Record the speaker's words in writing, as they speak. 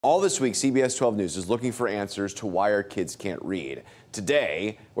All this week, CBS 12 News is looking for answers to why our kids can't read.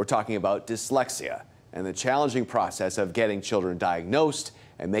 Today, we're talking about dyslexia and the challenging process of getting children diagnosed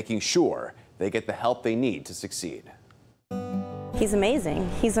and making sure they get the help they need to succeed. He's amazing.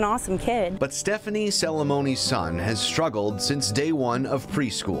 He's an awesome kid. But Stephanie Salamoni's son has struggled since day one of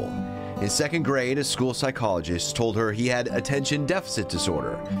preschool. In second grade, a school psychologist told her he had attention deficit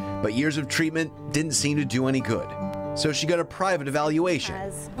disorder, but years of treatment didn't seem to do any good. So she got a private evaluation,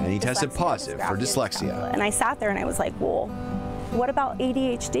 and he tested positive for dyslexia. And I sat there and I was like, well, what about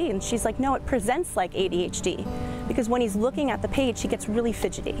ADHD? And she's like, no, it presents like ADHD. Because when he's looking at the page, he gets really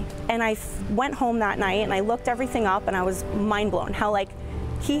fidgety. And I went home that night and I looked everything up and I was mind blown how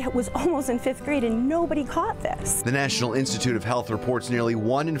he was almost in 5th grade and nobody caught this. The National Institute of Health reports nearly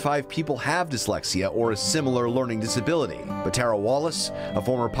 1 in 5 people have dyslexia or a similar learning disability. But Tara Wallace, a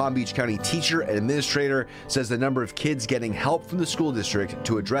former Palm Beach County teacher and administrator, says the number of kids getting help from the school district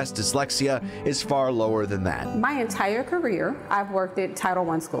to address dyslexia is far lower than that. My entire career, I've worked at Title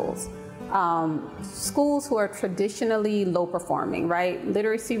I schools. Schools who are traditionally low performing, right?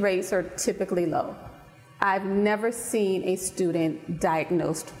 Literacy rates are typically low. I've never seen a student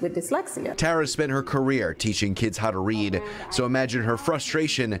diagnosed with dyslexia. Tara spent her career teaching kids how to read, so imagine her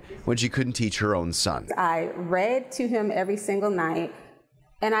frustration when she couldn't teach her own son. I read to him every single night,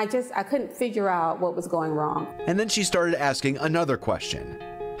 and I couldn't figure out what was going wrong. And then she started asking another question.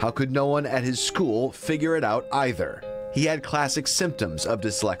 How could no one at his school figure it out either? He had classic symptoms of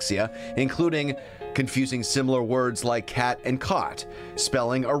dyslexia, including confusing similar words like cat and caught,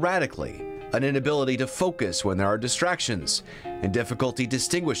 spelling erratically, an inability to focus when there are distractions, and difficulty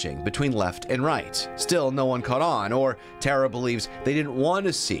distinguishing between left and right. Still, no one caught on, or Tara believes they didn't want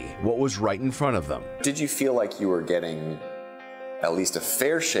to see what was right in front of them. Did you feel like you were getting at least a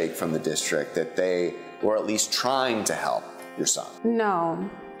fair shake from the district, that they were at least trying to help your son? No.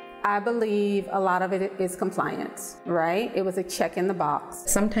 I believe a lot of it is compliance, right? It was a check in the box.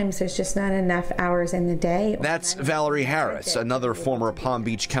 Sometimes there's just not enough hours in the day. That's Valerie Harris, another former Palm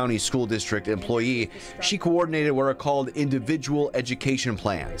Beach County School District employee. She coordinated what are called Individual Education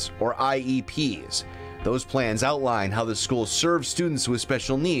Plans, or IEPs. Those plans outline how the school serves students with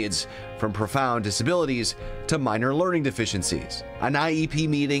special needs, from profound disabilities to minor learning deficiencies. An IEP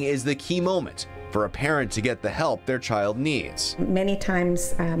meeting is the key moment for a parent to get the help their child needs. Many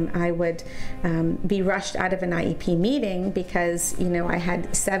times I would be rushed out of an IEP meeting because, I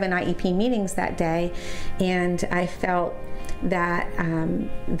had 7 IEP meetings that day, and I felt that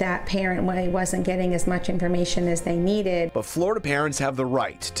that parent wasn't getting as much information as they needed. But Florida parents have the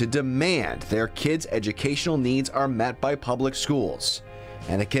right to demand their kids' educational needs are met by public schools,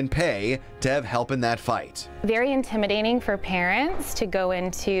 and it can pay to have help in that fight. Very intimidating for parents to go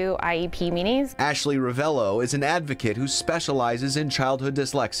into IEP meetings. Ashley Ravello is an advocate who specializes in childhood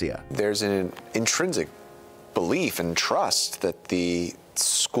dyslexia. There's an intrinsic belief and trust that the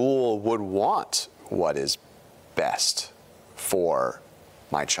school would want what is best for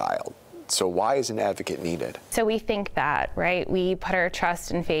my child. So why is an advocate needed? So we think that, right? We put our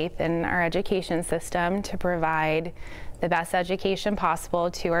trust and faith in our education system to provide the best education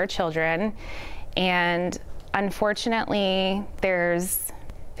possible to our children. And unfortunately, there's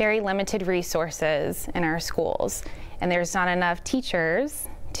very limited resources in our schools, and there's not enough teachers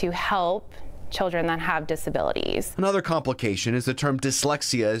to help children that have disabilities. Another complication is the term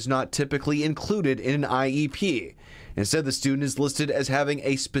dyslexia is not typically included in an IEP. Instead, the student is listed as having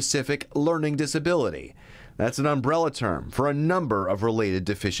a specific learning disability. That's an umbrella term for a number of related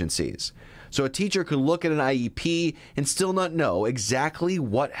deficiencies. So a teacher could look at an IEP and still not know exactly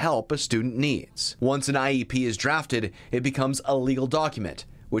what help a student needs. Once an IEP is drafted, it becomes a legal document,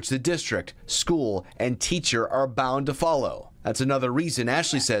 which the district, school, and teacher are bound to follow. That's another reason,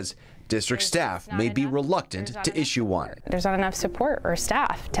 Ashley says, district staff may be reluctant to issue one. There's not enough support or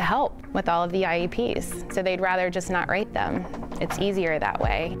staff to help with all of the IEPs, so they'd rather just not write them. It's easier that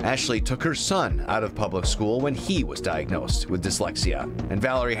way. Ashley took her son out of public school when he was diagnosed with dyslexia, and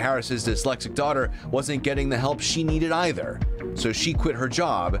Valerie Harris's dyslexic daughter wasn't getting the help she needed either. So she quit her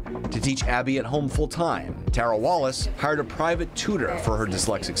job to teach Abby at home full-time. Tara Wallace hired a private tutor for her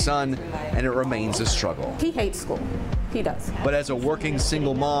dyslexic son, and it remains a struggle. He hates school. He does. But as a working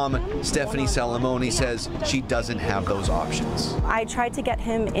single mom, Stephanie Salamoni says she doesn't have those options. I tried to get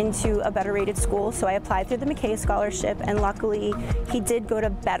him into a better rated school, so I applied through the McKay scholarship, and luckily he did go to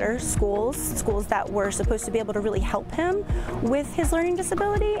better schools that were supposed to be able to really help him with his learning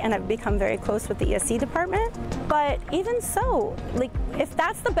disability, and I've become very close with the ESC department. But even so, if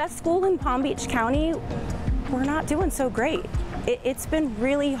that's the best school in Palm Beach County, we're not doing so great. It's been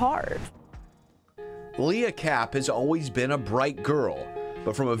really hard. Leah Capp has always been a bright girl,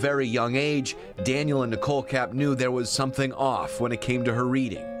 But from a very young age, Daniel and Nicole Kapp knew there was something off when it came to her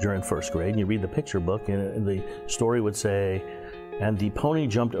reading. During first grade, you read the picture book, and the story would say, and the pony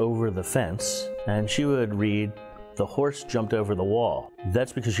jumped over the fence, and she would read, the horse jumped over the wall.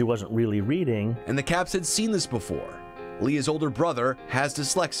 That's because she wasn't really reading. And the Kapps had seen this before. Leah's older brother has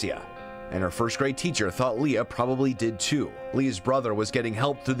dyslexia, and her first grade teacher thought Leah probably did too. Leah's brother was getting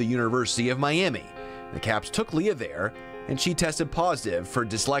help through the University of Miami. The Kapps took Leah there, and she tested positive for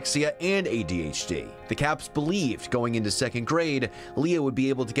dyslexia and ADHD. The Kapps believed going into second grade, Leah would be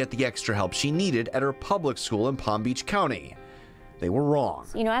able to get the extra help she needed at her public school in Palm Beach County. They were wrong.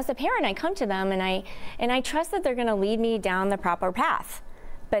 You know, as a parent, I come to them and I trust that they're going to lead me down the proper path.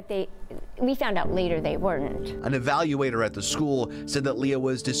 But we found out later they weren't. An evaluator at the school said that Leah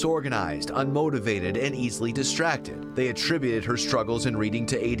was disorganized, unmotivated, and easily distracted. They attributed her struggles in reading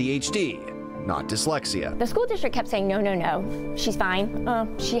to ADHD, not dyslexia. The school district kept saying, no, she's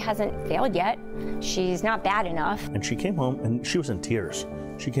fine. She hasn't failed yet. She's not bad enough. And she came home and she was in tears.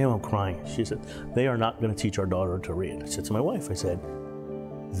 She came home crying. She said, they are not going to teach our daughter to read. I said to my wife, I said,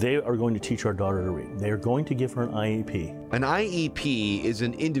 they are going to teach our daughter to read. They are going to give her an IEP. An IEP is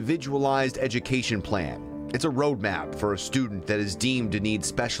an individualized education plan. It's a roadmap for a student that is deemed to need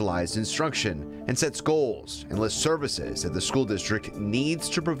specialized instruction and sets goals and lists services that the school district needs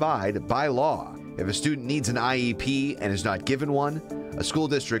to provide by law. If a student needs an IEP and is not given one, a school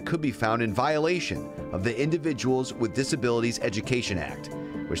district could be found in violation of the Individuals with Disabilities Education Act,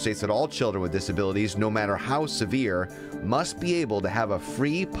 which states that all children with disabilities, no matter how severe, must be able to have a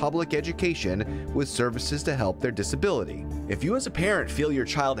free public education with services to help their disability. If you as a parent feel your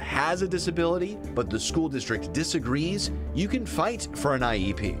child has a disability, but the school district disagrees, you can fight for an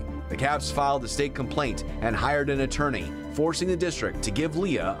IEP. The Kapps filed a state complaint and hired an attorney, forcing the district to give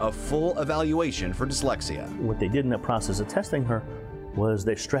Leah a full evaluation for dyslexia. What they did in the process of testing her was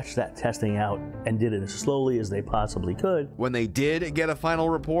they stretched that testing out and did it as slowly as they possibly could. When they did get a final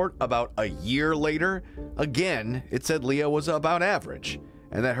report about a year later, again, it said Leah was about average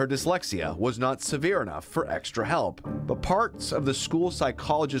and that her dyslexia was not severe enough for extra help. But parts of the school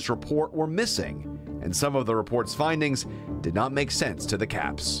psychologist's report were missing, and some of the report's findings did not make sense to the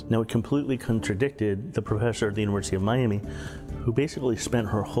Kapps. Now, it completely contradicted the professor at the University of Miami, who basically spent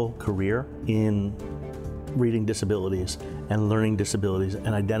her whole career in reading disabilities and learning disabilities and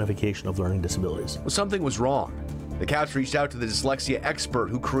identification of learning disabilities. Well, something was wrong. The Kapps reached out to the dyslexia expert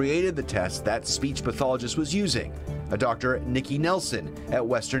who created the test that speech pathologist was using, a Dr. Nikki Nelson at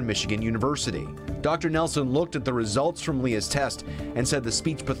Western Michigan University. Dr. Nelson looked at the results from Leah's test and said the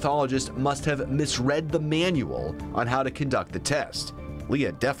speech pathologist must have misread the manual on how to conduct the test.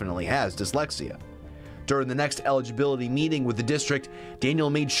 Leah definitely has dyslexia. During the next eligibility meeting with the district, Daniel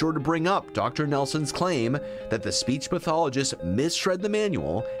made sure to bring up Dr. Nelson's claim that the speech pathologist misread the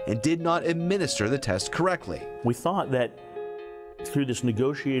manual and did not administer the test correctly. We thought that through this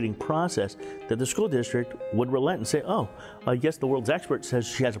negotiating process that the school district would relent and say, oh, I guess the world's expert says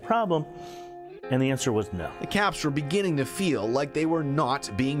she has a problem. And the answer was no. The Kapps were beginning to feel like they were not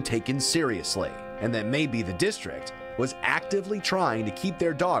being taken seriously, and that maybe the district was actively trying to keep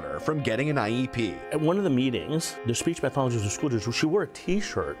their daughter from getting an IEP. At one of the meetings, the speech pathologist of the school district, she wore a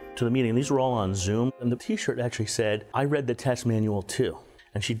t-shirt to the meeting. These were all on Zoom, and the t-shirt actually said, I read the test manual too.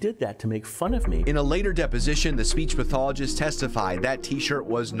 And she did that to make fun of me. In a later deposition, the speech pathologist testified that t-shirt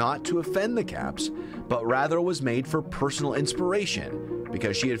was not to offend the Kapps, but rather was made for personal inspiration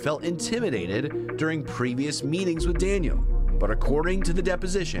because she had felt intimidated during previous meetings with Daniel. But according to the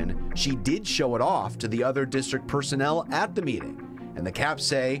deposition, she did show it off to the other district personnel at the meeting, and the Kapps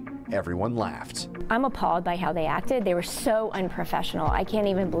say everyone laughed. I'm appalled by how they acted. They were so unprofessional. I can't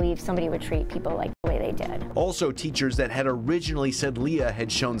even believe somebody would treat people like the way they did. Also, teachers that had originally said Leah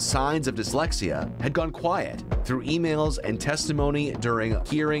had shown signs of dyslexia had gone quiet. Through emails and testimony during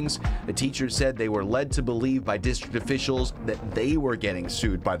hearings, the teachers said they were led to believe by district officials that they were getting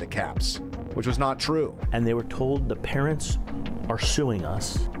sued by the Kapps, which was not true. And they were told the parents are suing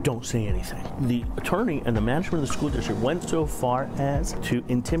us, don't say anything. The attorney and the management of the school district went so far as to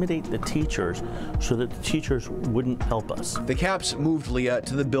intimidate the teachers so that the teachers wouldn't help us. The Kapps moved Leah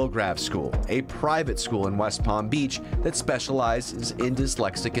to the Bill Graff School, a private school in West Palm Beach that specializes in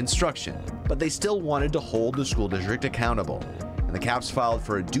dyslexic instruction, but they still wanted to hold the school district accountable. And the Kapps filed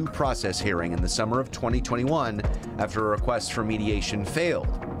for a due process hearing in the summer of 2021 after a request for mediation failed.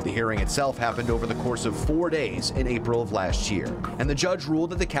 The hearing itself happened over the course of 4 days in April of last year, and the judge ruled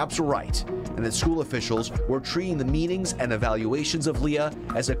that the Kapps were right, and that school officials were treating the meetings and evaluations of Leah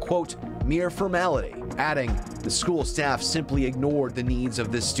as a, quote, mere formality, adding the school staff simply ignored the needs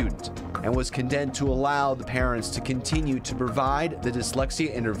of this student. and was condemned to allow the parents to continue to provide the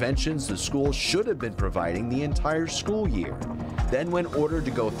dyslexia interventions the school should have been providing the entire school year. Then, when ordered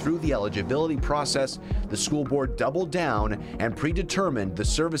to go through the eligibility process, the school board doubled down and predetermined the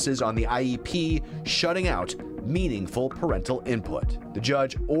services on the IEP, shutting out meaningful parental input. The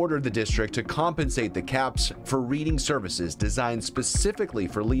judge ordered the district to compensate the CAPS for reading services designed specifically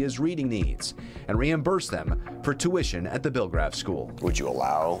for Leah's reading needs and reimburse them for tuition at the Bill Graff School. Would you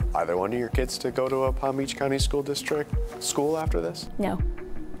allow either one of your kids to go to a Palm Beach County School District school after this? No,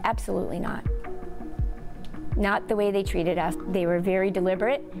 absolutely not. Not the way they treated us. They were very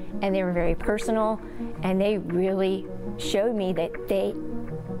deliberate and they were very personal, and they really showed me that they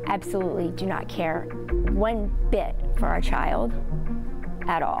absolutely do not care one bit for our child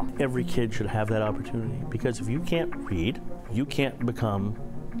at all. Every kid should have that opportunity, because if you can't read, you can't become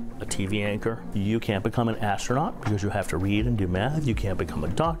a TV anchor, you can't become an astronaut because you have to read and do math, you can't become a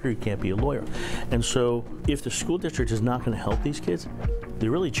doctor, you can't be a lawyer. And so if the school district is not going to help these kids,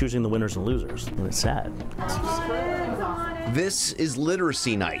 they're really choosing the winners and losers, and it's sad. This is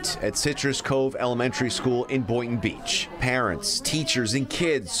Literacy Night at Citrus Cove Elementary School in Boynton Beach. Parents, teachers, and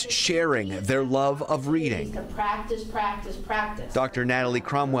kids sharing their love of reading. Practice, practice, practice. Dr. Natalie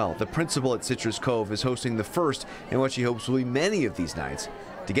Cromwell, the principal at Citrus Cove, is hosting the first in what she hopes will be many of these nights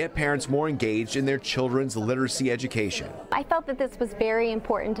to get parents more engaged in their children's literacy education. I felt that this was very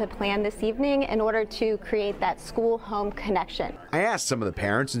important to plan this evening in order to create that school-home connection. I asked some of the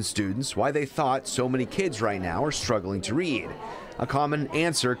parents and students why they thought so many kids right now are struggling to read. A common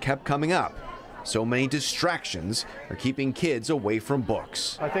answer kept coming up. So many distractions are keeping kids away from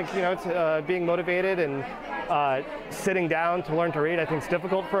books. I think, it's being motivated and sitting down to learn to read. I think it's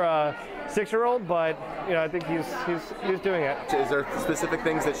difficult for a 6-year-old, but I think he's doing it. Is there specific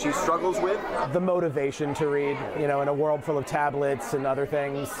things that she struggles with? The motivation to read, in a world full of tablets and other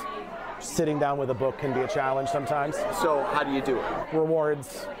things. Sitting down with a book can be a challenge sometimes. So how do you do it?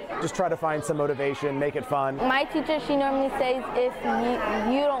 Rewards. Just try to find some motivation, make it fun. My teacher, she normally says if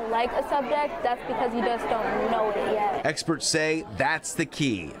you don't like a subject, that's because you just don't know it yet. Experts say that's the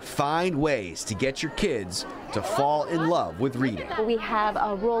key. Find ways to get your kids to fall in love with reading. We have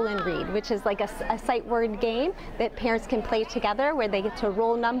a roll and read, which is like a sight word game that parents can play together, where they get to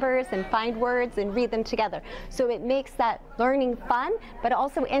roll numbers and find words and read them together. So it makes that learning fun, but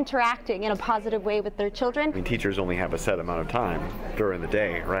also interacting in a positive way with their children. Teachers only have a set amount of time during the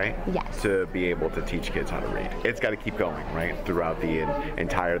day, right? Yes. To be able to teach kids how to read. It's got to keep going, right? Throughout the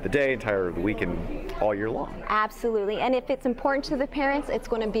entire of the day, entire of the week, and all year long. Absolutely. And if it's important to the parents, it's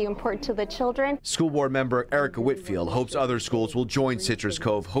going to be important to the children. School board member Erica Whitfield hopes other schools will join Citrus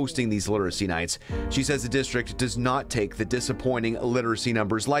Cove hosting these literacy nights. She says the district does not take the disappointing literacy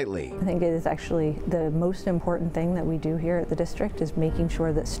numbers lightly. I think it is actually the most important thing that we do here at the district, is making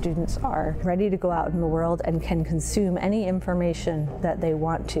sure that students are ready to go out in the world and can consume any information that they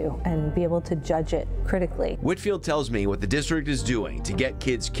want to and be able to judge it critically. Whitfield tells me what the district is doing to get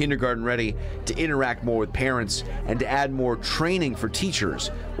kids kindergarten ready, to interact more with parents, and to add more training for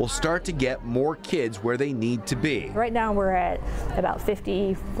teachers will start to get more kids where they need to be. Right now we're at about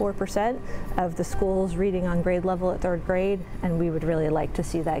 54% of the schools reading on grade level at 3rd grade, and we would really like to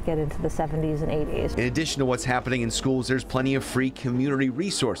see that get into the 70s and 80s. In addition to what's happening in schools, there's plenty of free community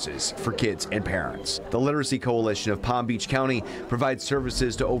resources for kids and parents. The Literacy Coalition of Palm Beach County provides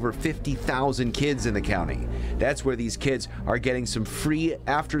services to over 50,000 kids in the county. That's where these kids are getting some free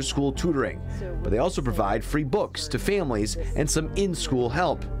after-school tutoring, but they also provide free books to families and some in-school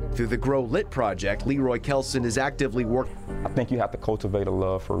help. Through the Grow Lit project, Leroy Kelson is actively working. I think you have to cultivate a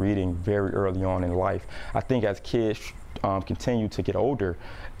love for reading very early on in life. I think as kids continue to get older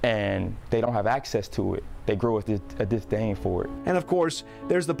and they don't have access to it, they grow with a disdain for it. And of course,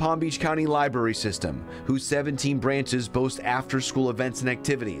 there's the Palm Beach County Library System, whose 17 branches boast after-school events and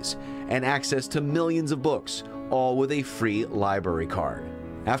activities, and access to millions of books, all with a free library card.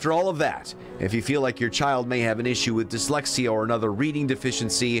 After all of that, if you feel like your child may have an issue with dyslexia or another reading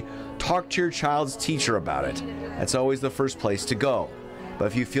deficiency, talk to your child's teacher about it. That's always the first place to go. But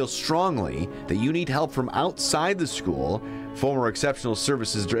if you feel strongly that you need help from outside the school, former Exceptional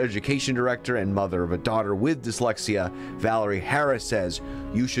Services Education Director and mother of a daughter with dyslexia, Valerie Harris, says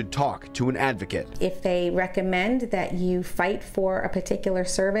you should talk to an advocate. If they recommend that you fight for a particular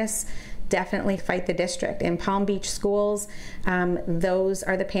service, definitely fight the district. In Palm Beach schools, those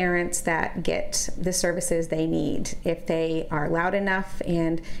are the parents that get the services they need. If they are loud enough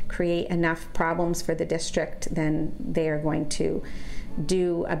and create enough problems for the district, then they are going to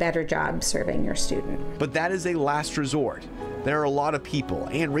do a better job serving your student. But that is a last resort. There are a lot of people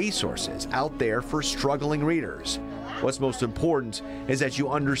and resources out there for struggling readers. What's most important is that you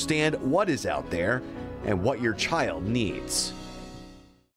understand what is out there and what your child needs.